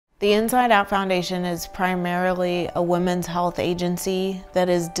The Inside Out Foundation is primarily a women's health agency that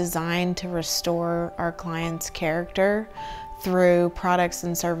is designed to restore our clients' character through products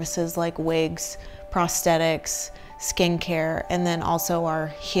and services like wigs, prosthetics, skincare, and then also our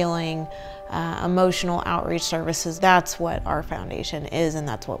healing, emotional outreach services. That's what our foundation is, and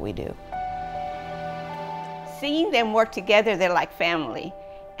that's what we do. Seeing them work together, they're like family,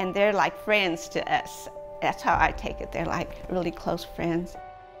 and they're like friends to us. That's how I take it. They're like really close friends.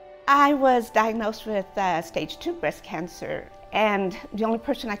 I was diagnosed with stage 2 breast cancer, and the only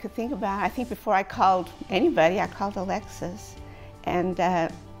person I could think about, I think before I called anybody, I called Alexis, and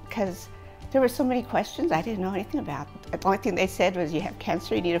because there were so many questions I didn't know anything about. The only thing they said was, you have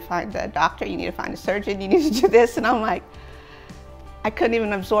cancer, you need to find a doctor, you need to find a surgeon, you need to do this, and I'm like, I couldn't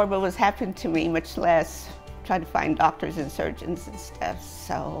even absorb what was happening to me, much less try to find doctors and surgeons and stuff.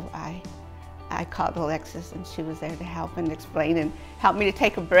 So I called Alexis, and she was there to help and explain and help me to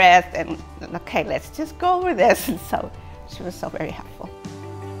take a breath and, okay, let's just go over this. And so she was so very helpful.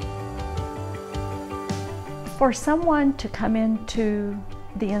 For someone to come into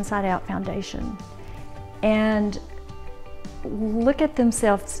the Inside Out Foundation and look at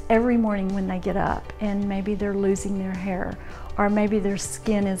themselves every morning when they get up, and maybe they're losing their hair, or maybe their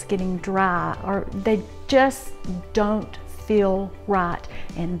skin is getting dry, or they just don't feel right,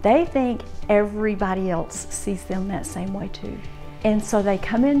 and they think everybody else sees them that same way too. And so they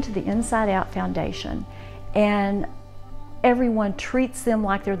come into the Inside Out Foundation, and everyone treats them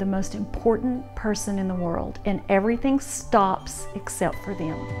like they're the most important person in the world, and everything stops except for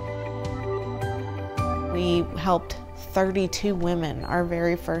them. We helped 32 women our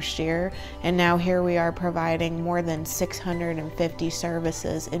very first year, and now here we are providing more than 650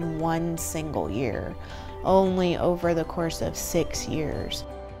 services in one single year, only over the course of 6 years.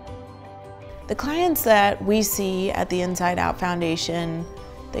 The clients that we see at the Inside Out Foundation,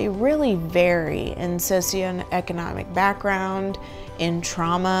 they really vary in socioeconomic background, in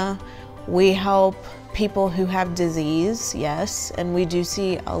trauma. We help people who have disease, yes, and we do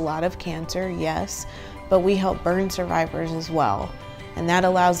see a lot of cancer, yes, but we help burn survivors as well. And that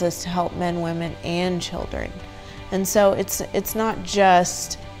allows us to help men, women, and children. And so it's not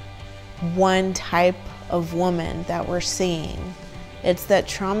just one type of woman that we're seeing. It's that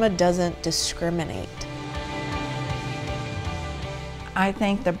trauma doesn't discriminate. I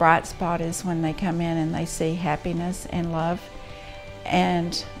think the bright spot is when they come in and they see happiness and love,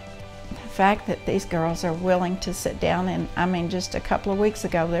 and the fact that these girls are willing to sit down. And I mean, just a couple of weeks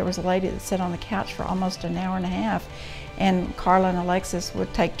ago there was a lady that sat on the couch for almost an hour and a half, and Carla and Alexis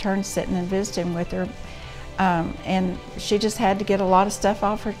would take turns sitting and visiting with her, and she just had to get a lot of stuff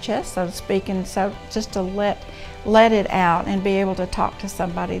off her chest, so to speak, and so just to let it out and be able to talk to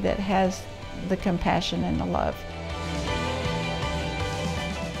somebody that has the compassion and the love.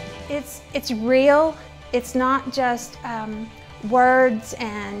 It's real. It's not just words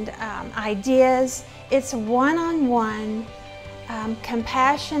and ideas. It's one-on-one,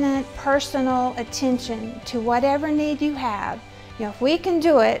 compassionate, personal attention to whatever need you have. You know, if we can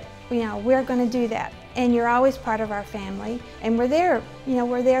do it, you know, we're going to do that. And you're always part of our family, and we're there. You know,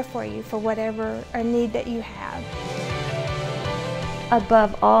 we're there for you for whatever need that you have.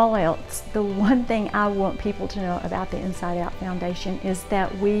 Above all else, the one thing I want people to know about the Inside Out Foundation is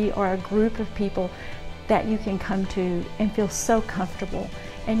that we are a group of people that you can come to and feel so comfortable.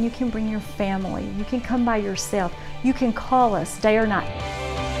 And you can bring your family, you can come by yourself, you can call us day or night.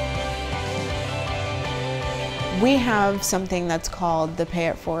 We have something that's called the Pay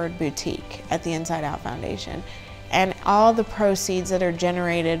It Forward Boutique at the Inside Out Foundation. And all the proceeds that are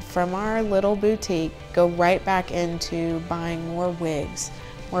generated from our little boutique go right back into buying more wigs,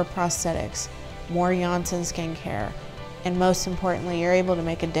 more prosthetics, more Janssen skincare, and most importantly, you're able to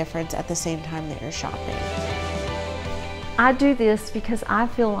make a difference at the same time that you're shopping. I do this because I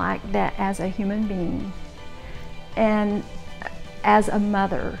feel like that as a human being, and as a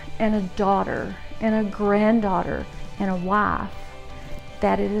mother, and a daughter, and a granddaughter, and a wife,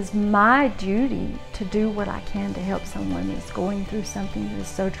 that it is my duty to do what I can to help someone that's going through something that is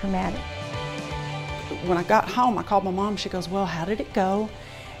so traumatic. When I got home, I called my mom. She goes, well, how did it go?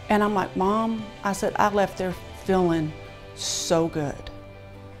 And I'm like, Mom, I said, I left there feeling so good.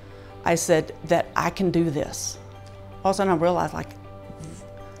 I said that I can do this. All of a sudden I realized, like,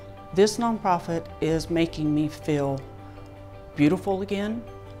 this nonprofit is making me feel beautiful again,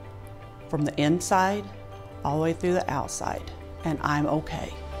 from the inside all the way through the outside, and I'm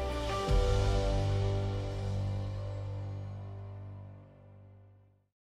okay.